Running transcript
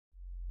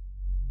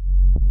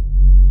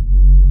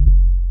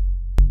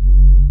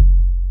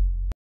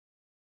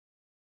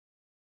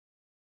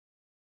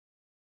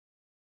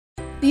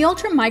The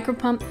Ultra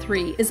Micropump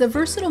 3 is a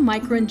versatile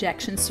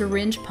microinjection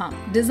syringe pump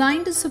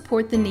designed to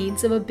support the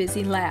needs of a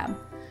busy lab.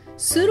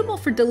 Suitable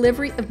for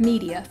delivery of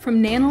media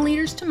from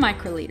nanoliters to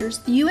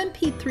microliters, the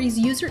UMP3's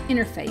user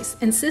interface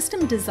and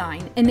system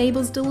design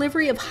enables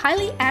delivery of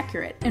highly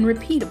accurate and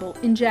repeatable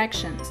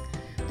injections.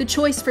 The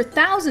choice for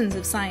thousands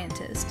of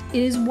scientists,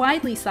 it is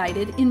widely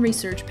cited in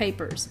research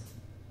papers.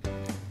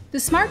 The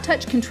Smart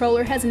Touch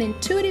controller has an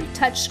intuitive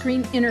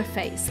touchscreen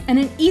interface and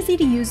an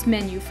easy-to-use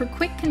menu for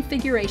quick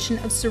configuration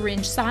of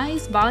syringe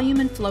size, volume,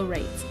 and flow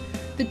rates.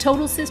 The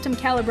total system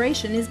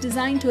calibration is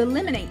designed to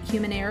eliminate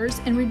human errors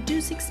and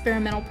reduce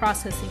experimental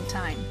processing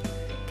time.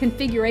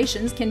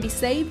 Configurations can be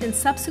saved and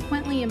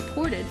subsequently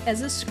imported as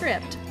a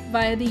script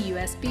via the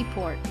USB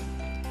port.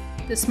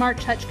 The Smart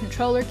Touch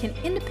controller can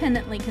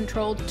independently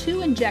control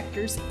 2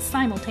 injectors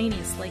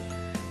simultaneously,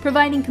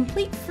 providing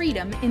complete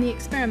freedom in the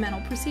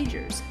experimental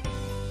procedures.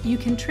 You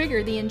can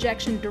trigger the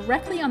injection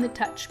directly on the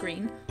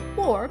touchscreen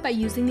or by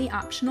using the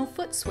optional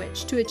foot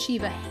switch to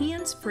achieve a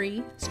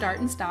hands-free start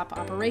and stop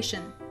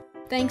operation.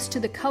 Thanks to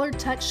the colored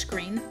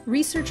touchscreen,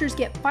 researchers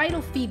get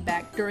vital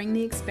feedback during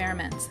the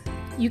experiments.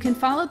 You can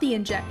follow the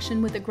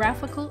injection with a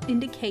graphical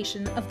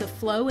indication of the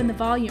flow and the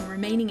volume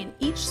remaining in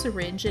each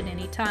syringe at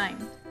any time.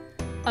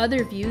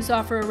 Other views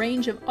offer a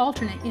range of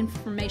alternate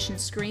information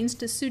screens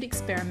to suit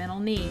experimental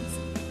needs.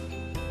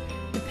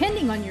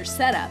 Depending on your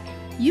setup,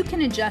 you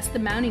can adjust the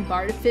mounting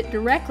bar to fit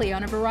directly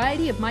on a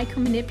variety of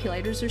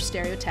micromanipulators or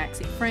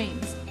stereotaxic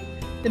frames.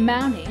 The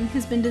mounting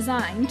has been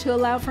designed to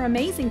allow for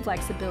amazing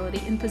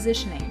flexibility in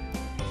positioning.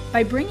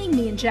 By bringing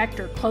the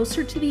injector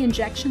closer to the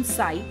injection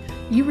site,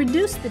 you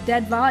reduce the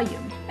dead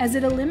volume as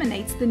it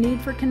eliminates the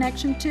need for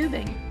connection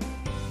tubing.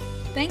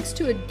 Thanks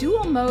to a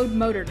dual-mode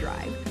motor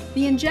drive,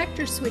 the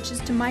injector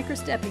switches to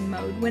microstepping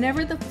mode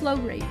whenever the flow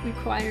rate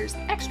requires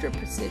extra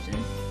precision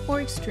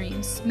or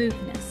extreme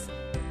smoothness.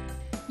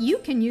 You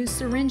can use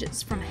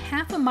syringes from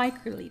half a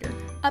microliter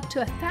up to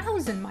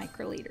 1,000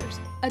 microliters,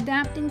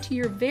 adapting to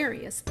your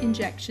various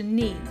injection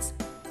needs.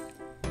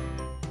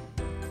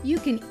 You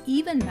can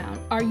even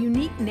mount our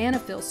unique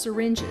nanofill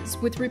syringes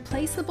with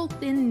replaceable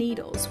thin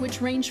needles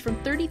which range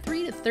from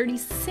 33 to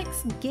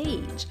 36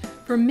 gauge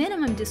for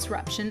minimum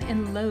disruption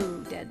and low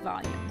dead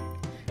volume.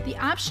 The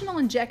optional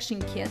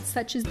injection kits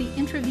such as the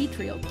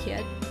intravitreal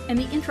kit and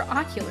the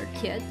intraocular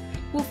kit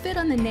will fit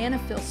on the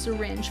nanofill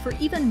syringe for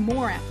even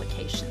more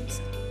applications.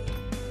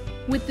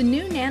 With the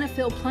new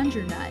nanofill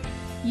plunger nut,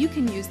 you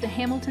can use the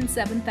Hamilton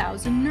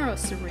 7000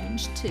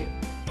 neurosyringe too.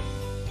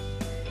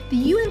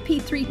 The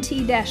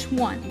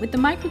UMP3T-1 with the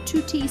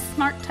Micro2T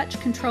Smart Touch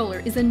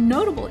controller is a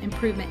notable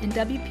improvement in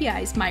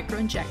WPI's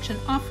microinjection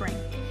offering.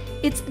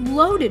 It's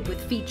loaded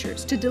with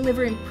features to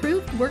deliver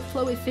improved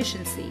workflow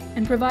efficiency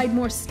and provide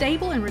more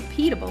stable and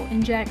repeatable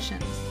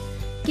injections.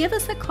 Give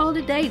us a call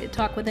today to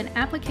talk with an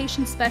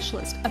application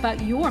specialist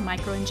about your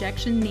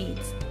microinjection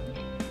needs.